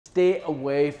stay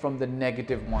away from the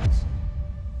negative ones.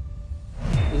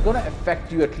 It's going to affect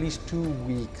you at least 2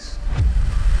 weeks.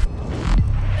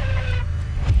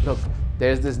 Look,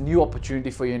 there's this new opportunity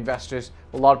for your investors.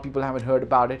 A lot of people haven't heard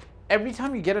about it. Every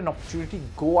time you get an opportunity,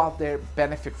 go out there,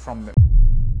 benefit from them.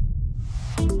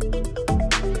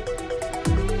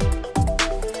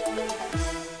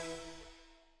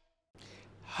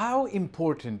 How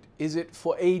important is it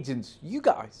for agents, you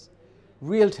guys,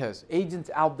 realtors,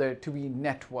 agents out there, to be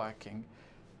networking?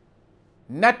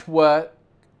 Net worth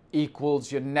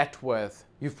equals your net worth.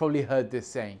 You've probably heard this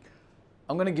saying.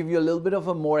 I'm going to give you a little bit of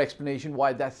a more explanation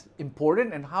why that's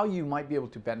important and how you might be able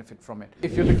to benefit from it.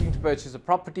 If you're looking to purchase a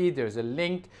property, there's a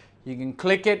link. You can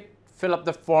click it, fill up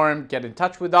the form, get in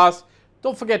touch with us.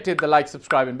 Don't forget to hit the like,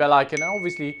 subscribe, and bell icon, and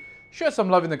obviously share some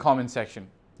love in the comment section.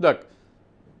 Look,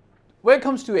 when it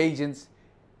comes to agents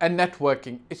and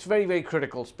networking, it's very, very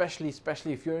critical, especially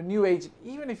if you're a new agent,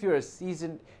 even if you're a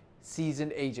seasoned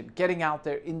agent, getting out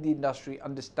there in the industry,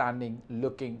 understanding,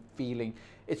 looking, feeling.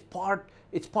 It's part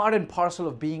and parcel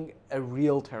of being a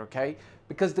realtor, okay?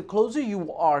 Because the closer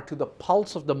you are to the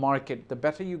pulse of the market, the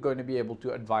better you're going to be able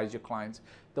to advise your clients,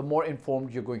 the more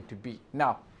informed you're going to be.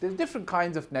 Now, there's different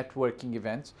kinds of networking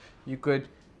events. You could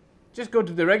just go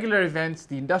to the regular events,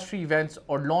 the industry events,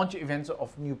 or launch events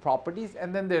of new properties,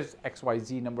 and then there's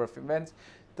XYZ number of events.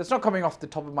 That's not coming off the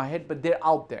top of my head, but they're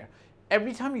out there.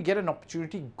 Every time you get an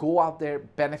opportunity, go out there,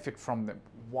 benefit from them.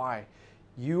 Why?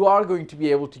 You are going to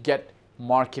be able to get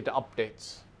market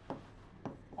updates.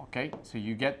 Okay, so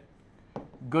you get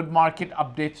good market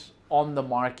updates on the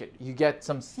market. You get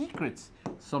some secrets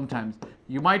sometimes.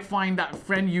 You might find that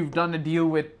friend you've done a deal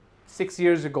with 6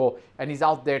 years ago, and he's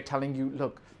out there telling you,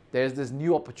 look, there's this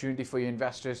new opportunity for your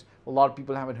investors. A lot of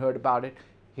people haven't heard about it.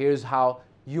 Here's how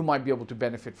you might be able to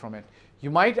benefit from it. You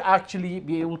might actually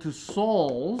be able to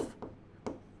solve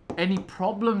any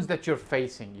problems that you're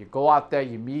facing. You go out there,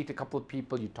 you meet a couple of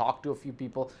people, you talk to a few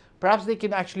people. Perhaps they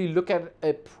can actually look at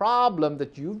a problem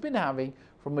that you've been having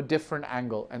from a different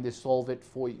angle and they solve it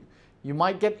for you. You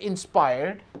might get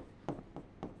inspired,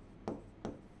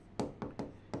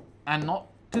 and not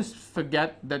to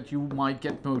forget that you might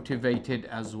get motivated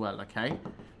as well, okay?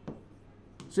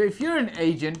 So if you're an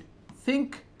agent,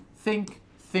 think,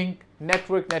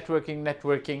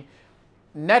 networking.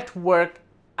 Network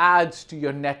adds to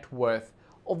your net worth.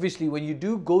 Obviously, when you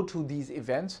do go to these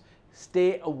events,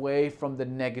 stay away from the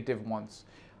negative ones.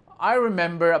 I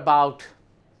remember about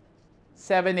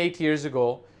 7-8 years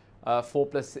ago, 4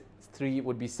 plus 3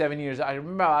 would be 7 years. I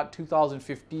remember about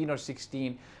 2015 or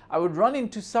 16, I would run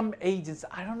into some agents,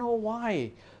 I don't know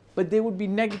why, but they would be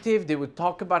negative. They would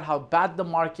talk about how bad the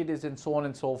market is and so on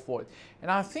and so forth.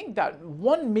 And I think that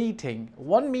one meeting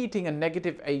a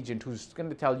negative agent who's going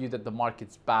to tell you that the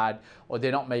market's bad or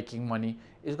they're not making money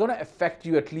is going to affect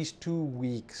you at least 2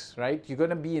 weeks, right? You're going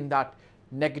to be in that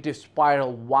negative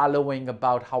spiral, wallowing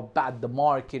about how bad the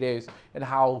market is and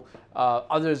how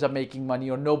others are making money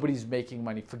or nobody's making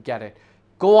money. Forget it.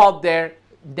 Go out there,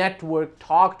 network,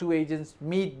 talk to agents,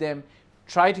 meet them,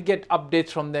 try to get updates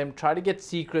from them, try to get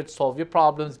secrets, solve your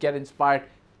problems, get inspired,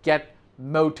 get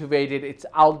motivated. It's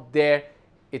out there.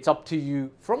 It's up to you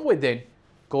from within.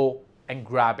 Go and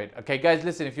grab it. Okay, guys,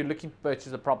 listen, if you're looking to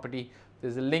purchase a property,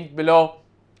 there's a link below.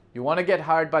 You want to get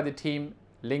hired by the team,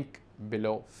 link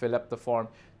below. Fill up the form.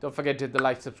 Don't forget to hit the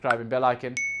like, subscribe, and bell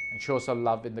icon, and show some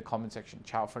love in the comment section.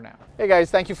 Ciao for now. Hey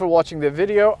guys, thank you for watching the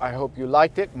video. I hope you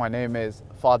liked it. My name is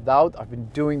Fahd Dawood. I've been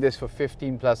doing this for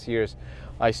 15 plus years.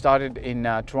 I started in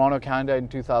Toronto, Canada in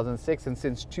 2006, and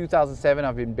since 2007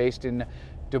 I've been based in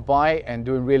Dubai and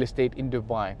doing real estate in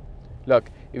Dubai.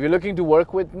 Look, if you're looking to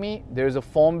work with me, there's a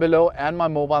form below and my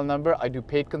mobile number. I do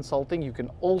paid consulting. You can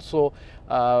also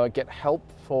get help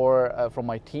from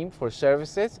my team for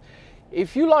services.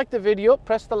 If you like the video,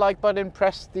 press the like button,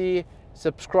 press the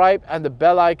subscribe and the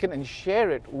bell icon, and share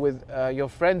it with your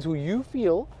friends who you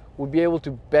feel would be able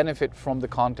to benefit from the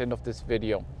content of this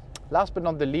video. Last but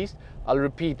not the least, I'll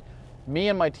repeat, me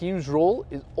and my team's role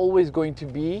is always going to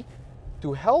be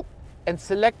to help and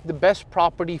select the best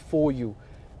property for you.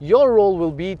 Your role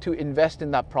will be to invest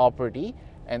in that property,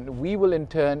 and we will in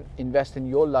turn invest in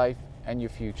your life and your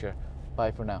future.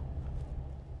 Bye for now.